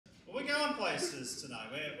going places tonight.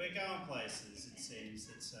 We're going places, it seems.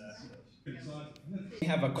 It's, You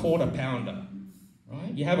have a quarter pounder,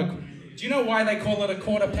 right? Do you know why they call it a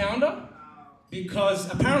quarter pounder?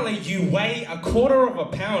 Because apparently you weigh a quarter of a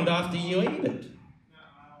pound after you eat it.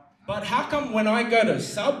 But how come when I go to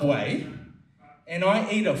Subway and I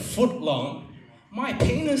eat a foot long, my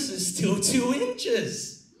penis is still 2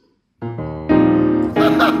 inches?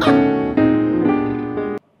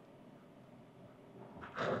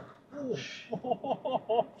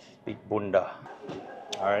 Big bunda.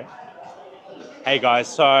 All right. Hey guys,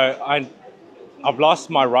 so I've lost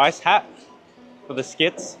my rice hat for the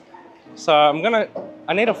skits. So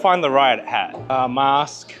I need to find the right hat.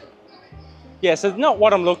 Mask. Yes, it's not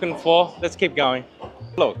what I'm looking for. Let's keep going.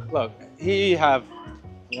 Look, here you have,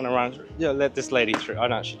 I'm gonna let this lady through. Oh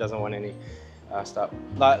no, she doesn't want any stuff.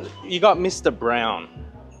 Like, you got Mr. Brown.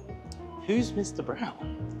 Who's Mr.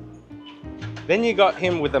 Brown? Then you got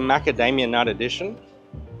him with the macadamia nut edition.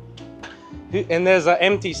 And there's an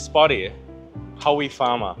empty spot here,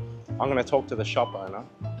 Hoeyfarmer. I'm gonna talk to the shop owner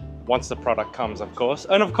once the product comes, of course.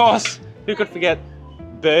 And of course, who could forget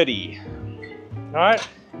Birdie, all right?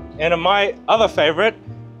 And my other favorite,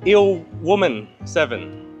 Woman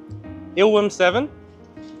 7. Woman 7.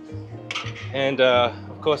 And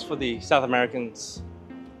of course, for the South Americans,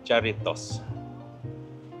 Jarritos.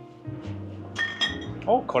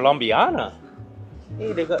 Oh, Colombiana.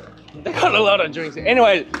 Hey, they got a lot of drinks.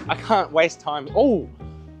 Anyway, I can't waste time. Oh,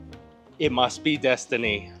 it must be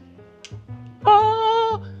destiny.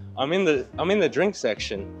 Ah, I'm in the drink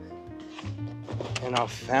section, and I've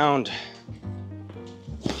found.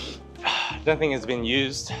 I don't think it's been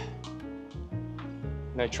used.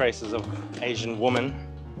 No traces of Asian woman.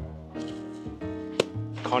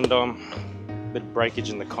 Condom. Bit of breakage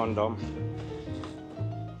in the condom.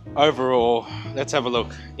 Overall, let's have a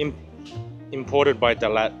look. Imported by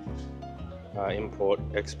Dalat. Import,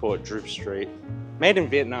 export, Droop Street. Made in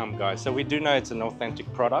Vietnam, guys. So we do know it's an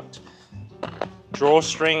authentic product.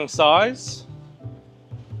 Drawstring size.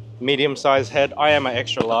 Medium size head. I am an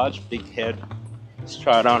extra large, big head. Let's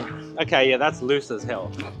try it on. Okay, yeah, that's loose as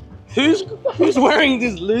hell. Who's wearing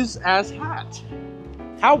this loose ass hat?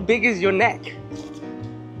 How big is your neck?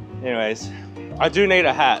 Anyways, I do need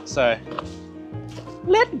a hat, so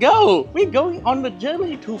let's go. We're going on the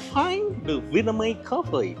journey to find the Vietnamese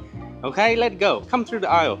coffee. Okay, let's go. Come through the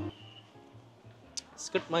aisle.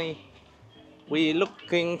 Excuse me. We're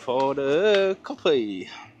looking for the coffee.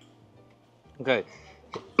 Okay.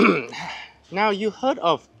 Now, you heard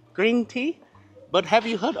of green tea, but have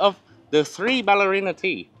you heard of the 3 ballerina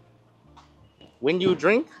tea? When you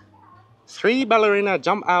drink, 3 ballerina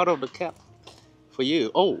jump out of the cap for you.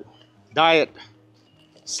 Oh, diet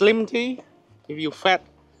slim tea. If you fat,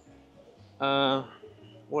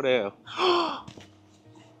 what else? All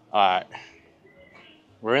right,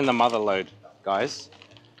 we're in the mother load, guys.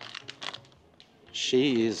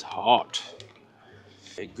 She is hot.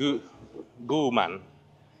 Gu man.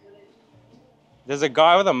 There's a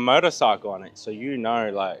guy with a motorcycle on it, so you know,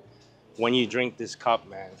 like, when you drink this cup,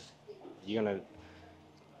 man, you're gonna,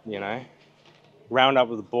 you know, round up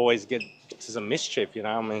with the boys, get to some mischief, you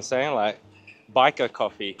know what I'm saying? Like, biker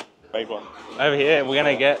coffee. Big one. Over here, we're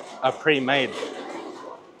gonna get a pre-made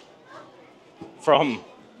from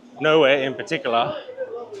nowhere in particular.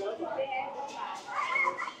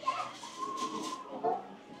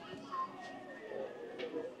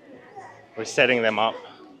 We're setting them up.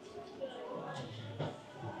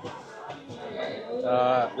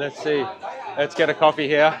 Let's see. Let's get a coffee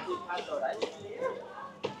here.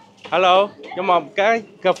 Hello, cho một cái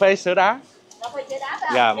cà phê sữa đá.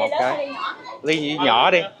 Dạ, một cái. Ly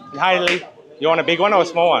nhỏ đi, 2 ly. You want a big one or a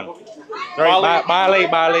small one? Sorry, 3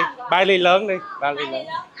 ly lớn đi, 3 ly lớn.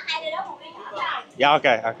 Yeah,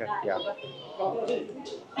 okay, yeah.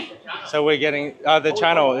 So we're getting the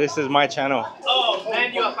channel. This is my channel. Oh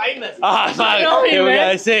man, you are famous. So here we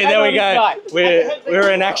go. See, there we go.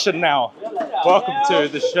 We're in action now. Welcome to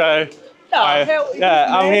the show. Yeah,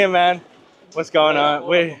 I'm here, man. What's going on?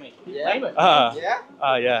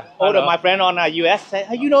 Yeah. Order my friend on US. Say,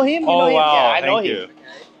 hey, you know him? Oh wow, yeah, I know thank him. you.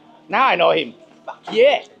 Now I know him.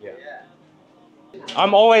 Yeah.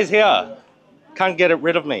 I'm always here. Can't get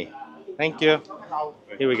rid of me. Thank you.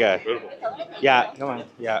 Here we go. Yeah, come on.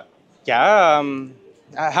 Yeah.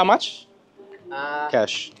 How much?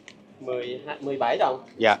 Cash. 17 đồng.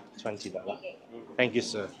 Yeah, $20. Thank you,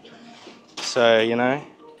 sir. So, you know,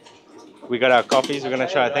 we got our coffees. We're gonna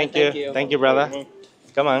try it. Thank you, brother.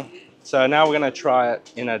 Come on. So now we're gonna try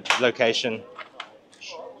it in a location.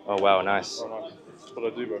 Oh wow, nice.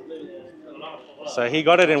 So he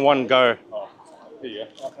got it in one go.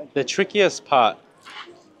 The trickiest part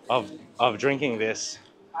of drinking this.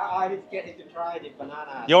 I didn't get to try the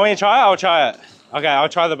banana. You want me to try it? I'll try it. Okay, I'll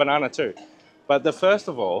try the banana too. But the first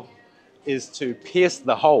of all is to pierce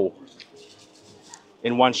the hole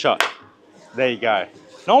in one shot. There you go.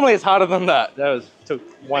 Normally it's harder than that. Took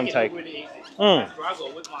one take. Really easy. Mm. I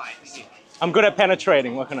struggle with mine. I'm good at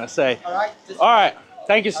penetrating, what can I say? Alright. Alright,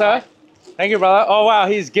 thank you, sir. Thank you, brother. Oh wow,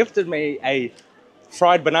 he's gifted me a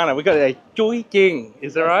fried banana. We got a Chui King.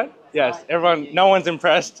 Is that right? Yes, everyone, no one's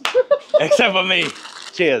impressed except for me.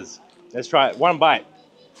 Cheers. Let's try it. One bite.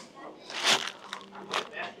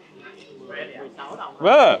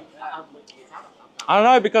 Well, I don't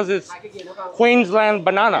know because it's Queensland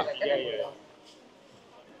banana.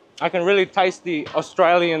 I can really taste the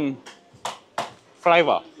Australian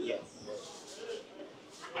flavor.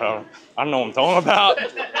 I don't know what I'm talking about.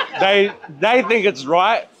 They think it's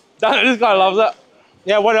right. This guy loves it.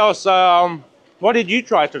 Yeah, what else? What did you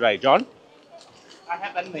try today, John? I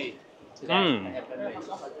have banh mi today. I have banh mi.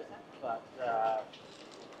 But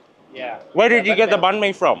yeah. Where did you get the banh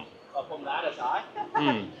mi from? From the other side.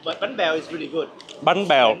 But bánh bèo is really good. Bánh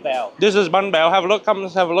bèo. Bánh bèo. This is bánh bèo. Have a look. Come,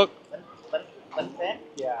 let's have a look. Bánh tét.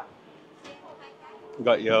 Yeah.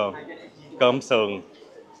 Got your cơm sườn,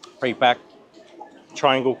 pre-packed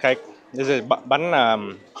triangle cake. This is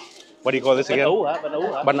bánh. What do you call this again? Bánh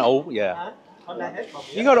ú hả? Bánh ú, yeah.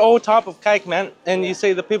 You got all type of cake, man, and you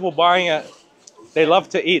see the people buying it. They love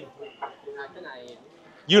to eat.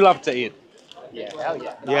 You love to eat. Yeah, hell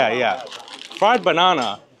yeah. Yeah. Fried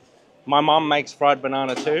banana. My mom makes fried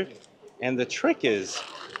banana too, and the trick is,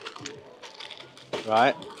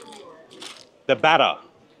 right? The batter.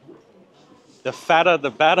 The fatter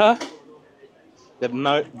the batter, the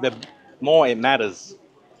more it matters.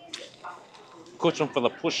 Cushion for the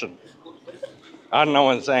pushing. I don't know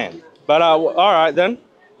what I'm saying. But all right then.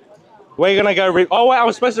 We're gonna go. Oh wait, I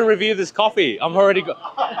was supposed to review this coffee. I'm already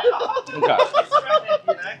okay.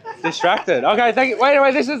 Distracted. Okay, thank you.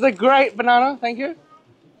 Wait. This is a great banana. Thank you.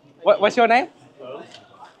 What's your name?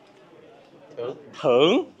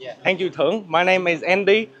 Thưởng. Yeah. Thank you, Thưởng. My name is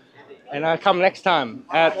Andy, and I'll come next time.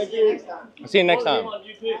 See you next time.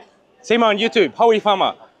 See me on YouTube.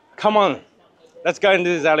 Hoeyfarmer. Come on. Let's go into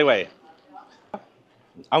this alleyway.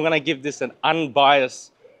 I'm gonna give this an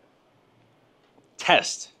unbiased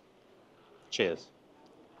test. Cheers.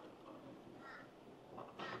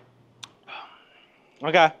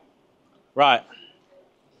 Okay. Right.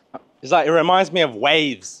 It's like, it reminds me of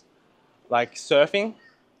waves, like surfing.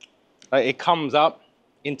 Like it comes up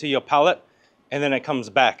into your palate and then it comes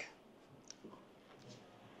back.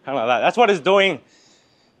 Kind of like that. That's what it's doing.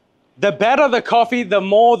 The better the coffee, the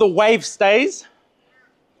more the wave stays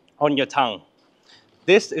on your tongue.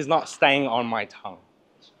 This is not staying on my tongue.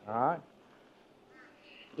 All right.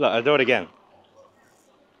 Look, I'll do it again.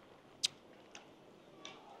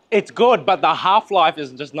 It's good, but the half-life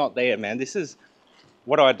is just not there, man. This is,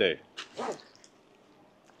 what do?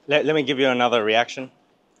 Let me give you another reaction.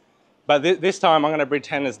 But this time I'm gonna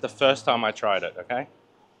pretend it's the first time I tried it, okay?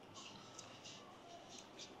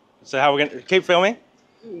 So how we're gonna keep filming?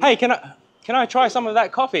 Hey, can I try some of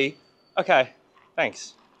that coffee? Okay,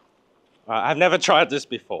 thanks. I've never tried this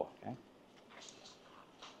before. Okay?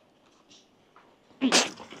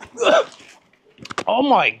 Oh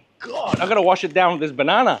my God, I gotta wash it down with this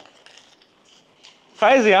banana.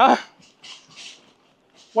 Crazy, huh?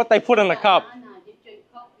 What they put in the cup.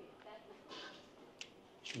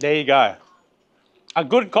 There you go. A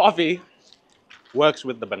good coffee works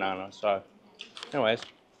with the banana. So, anyways,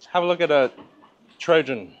 have a look at a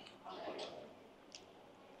Trojan.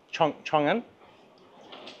 Chong'an?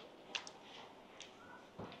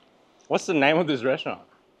 What's the name of this restaurant?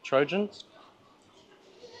 Trojans?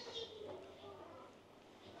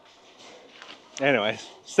 Anyways,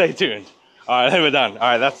 stay tuned. All right, we're done.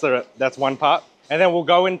 All right, that's one part. And then we'll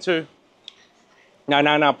go into...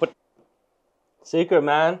 No, put... Secret,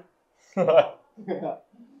 man.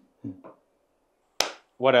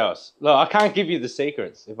 What else? Look, I can't give you the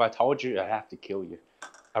secrets. If I told you, I'd have to kill you.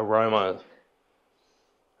 Aroma.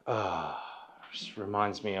 Just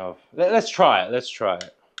reminds me of... Let's try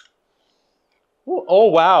it. Ooh, oh,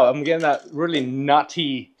 wow. I'm getting that really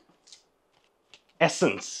nutty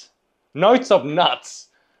essence. Notes of nuts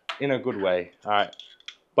in a good way. All right.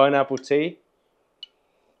 Bone apple tea.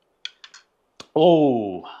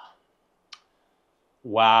 Oh.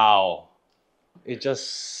 Wow. It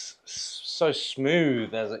just so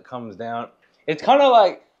smooth as it comes down. It's kind of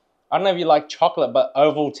like, I don't know if you like chocolate, but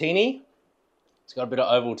Ovaltine. It's got a bit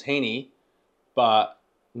of Ovaltine, but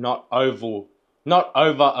not over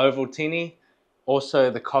Ovaltine.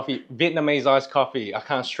 Also the coffee, Vietnamese iced coffee. I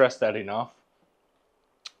can't stress that enough.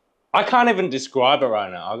 I can't even describe it right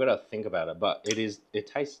now. I gotta think about it, but it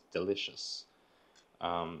tastes delicious.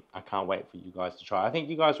 I can't wait for you guys to try. I think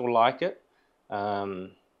you guys will like it.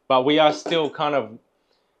 But we are still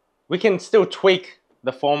we can still tweak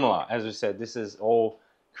the formula. As we said, this is all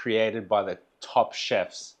created by the top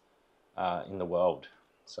chefs in the world.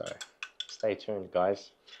 So stay tuned,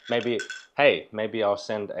 guys. Maybe I'll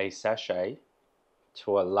send a sachet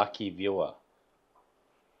to a lucky viewer.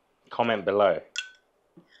 Comment below.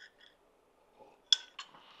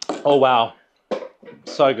 Oh wow,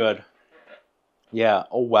 so good. Yeah,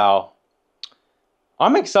 oh wow.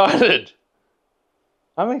 I'm excited.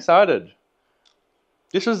 I'm excited.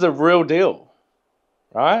 This was the real deal,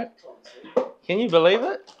 right? Can you believe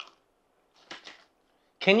it?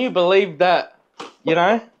 Can you believe that, you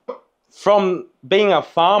know, from being a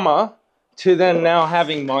farmer to then now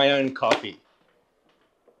having my own coffee?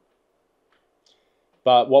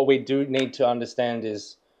 But what we do need to understand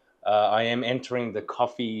is I am entering the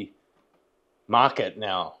coffee market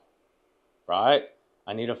now, right?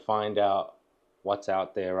 I need to find out what's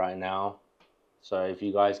out there right now. So if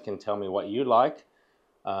you guys can tell me what you like,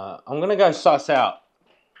 I'm gonna go suss out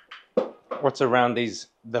what's around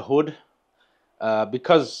the hood,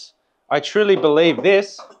 because I truly believe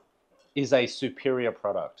this is a superior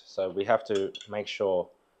product. So we have to make sure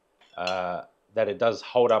that it does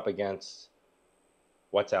hold up against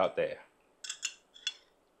what's out there.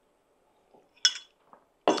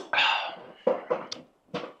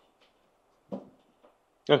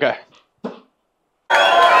 Okay.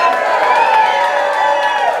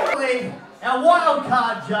 Our wild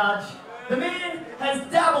card judge, the man has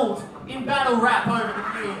dabbled in battle rap over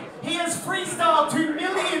the years. He has freestyled to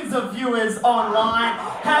millions of viewers online,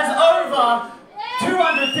 has over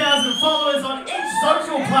 200,000 followers on each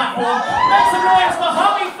social platform. Make some noise for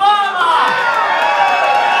Hoeyfarmer!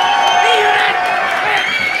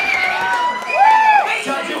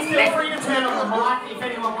 Judges, feel free to turn on the mic if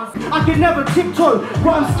anyone wants to. I can never tiptoe,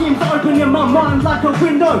 rhyme schemes open in my mind like a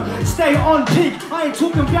window. Stay on peak, I ain't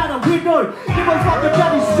talking about a window. Give a fuck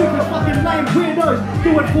about these stupid fucking lame weirdos.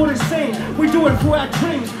 Do it for the scene, we do it for our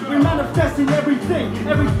dreams. We manifest in everything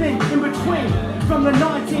in between. From the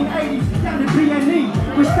 1980s down to B&E,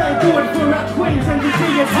 we stay do it for our queens and the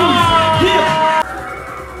DSEs. Yeah.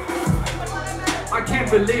 I can't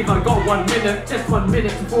believe I got 1 minute, just 1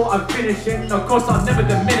 minute before I finish it. Of course I'll never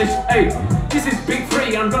diminish. Hey, this is big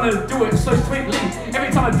three, I'm gonna do it so sweetly.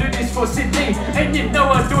 Every time I do this for Sydney, and you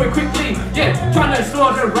know I do it quickly. Yeah, trying to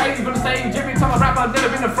slaughter rave on stage. Every time I rap I've never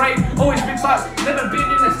been afraid. Always been like, never been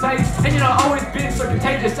in a stage. And you know, always been so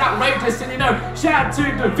contagious, outrageous. And you know, shout out to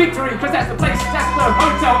the victory, cause that's the place, that's the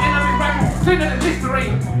hotel. And I've been rapping cleaner than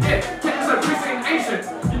mystery. Yeah, kept so pristine ancient.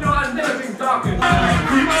 You know, I've never been darkened.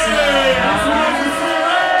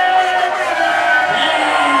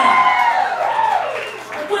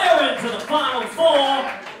 Final four.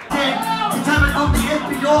 Determined on the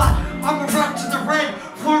FBI, I'm a run to the red,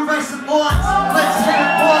 full racing lights. Let's hit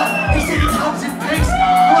it right. He said he comes in peace.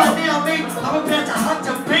 Right now, me, I'm about to hunt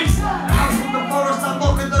a beast. Out from the forest, I'm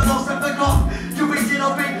locking the lost and forgot. You be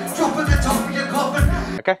I'll be dropping the top of your coffin.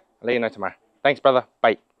 Okay, I'll let you know tomorrow. Thanks, brother.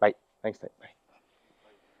 Bye. Bye. Thanks, Dave. Bye.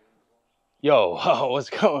 Yo, what's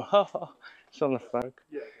going on? It's on the phone.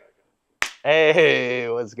 Hey,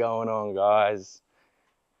 what's going on, guys?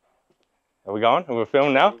 Are we going? Are we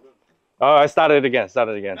filming now? Oh, I started again.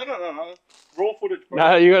 No. Raw footage, bro.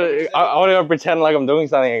 No, you gotta. I want to pretend like I'm doing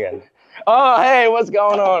something again. Oh, hey, what's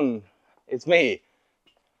going on? It's me,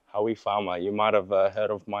 Hoeyfarmer. You might have heard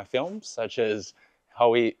of my films, such as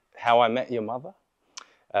Hoey, How I Met Your Mother.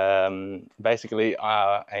 Basically,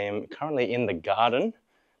 I am currently in the garden.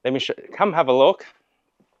 Let me show. Come have a look.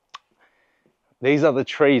 These are the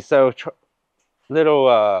trees. So,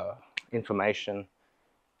 little information.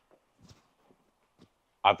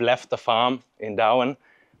 I've left the farm in Darwin.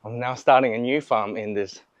 I'm now starting a new farm in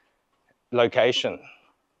this location.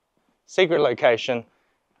 Secret location.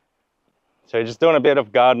 So just doing a bit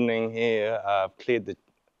of gardening here. I've cleared a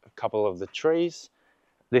couple of the trees.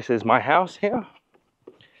 This is my house here.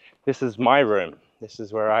 This is my room. This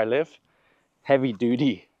is where I live. Heavy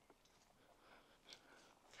duty.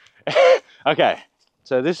 Okay,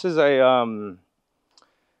 so this is a,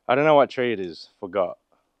 I don't know what tree it is, forgot.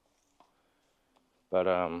 But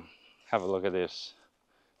have a look at this.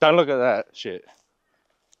 Don't look at that shit.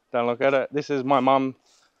 Don't look at it. This is my mum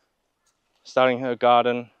starting her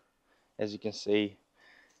garden, as you can see.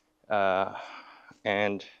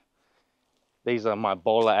 And these are my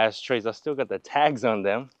bowler ass trees. I still got the tags on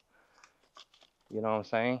them. You know what I'm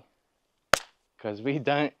saying? Because we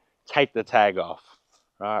don't take the tag off.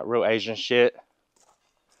 Right? Real Asian shit.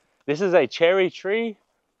 This is a cherry tree.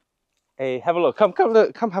 Hey, have a look. Come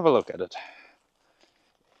have a look at it.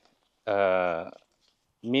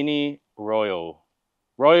 Mini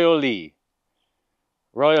Royally.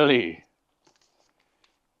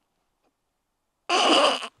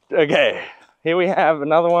 Okay, here we have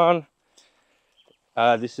another one.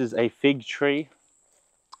 This is a fig tree,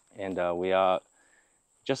 and we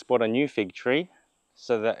just bought a new fig tree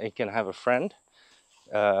so that it can have a friend.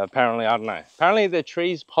 Apparently, I don't know. Apparently, the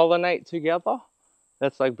trees pollinate together.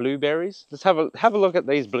 That's like blueberries. Let's have a look at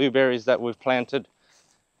these blueberries that we've planted.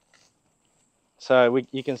 So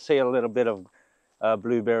you can see a little bit of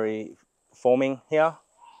blueberry forming here,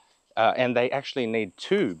 and they actually need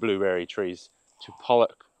 2 blueberry trees to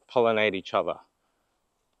pollinate each other.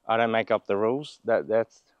 I don't make up the rules.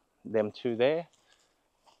 That's them 2 there.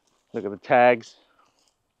 Look at the tags.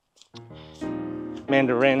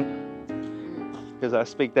 Mandarin, because I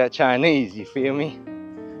speak that Chinese. You feel me?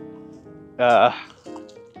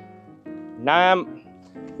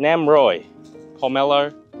 Nam Roy,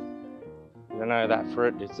 pomelo. You know that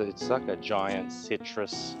fruit? It's like a giant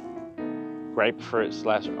citrus, grapefruit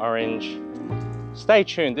 / orange. Stay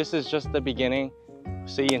tuned. This is just the beginning.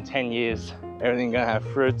 See you in 10 years. Everything gonna have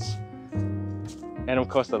fruits, and of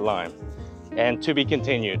course the lime. And to be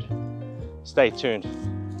continued. Stay tuned.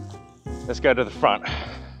 Let's go to the front.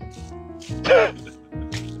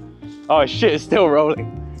 Oh shit! It's still rolling.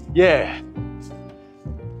 Yeah.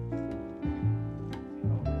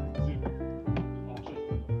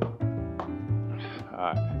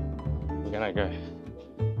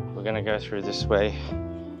 We're gonna go through this way.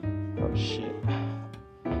 Oh shit.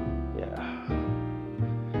 Yeah.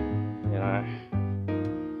 You know,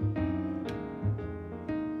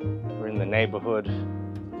 we're in the neighborhood.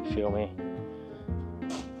 You feel me?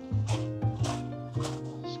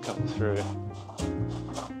 Just come through.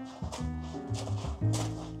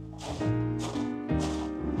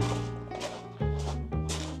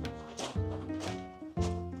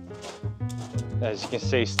 As you can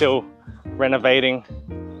see, still renovating.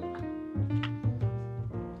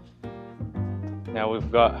 Now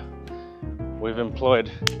we've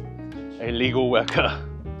employed a legal worker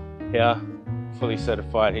here, fully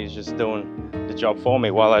certified. He's just doing the job for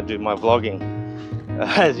me while I do my vlogging.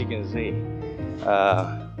 As you can see,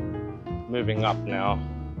 moving up now.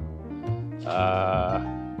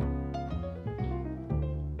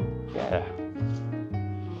 Yeah.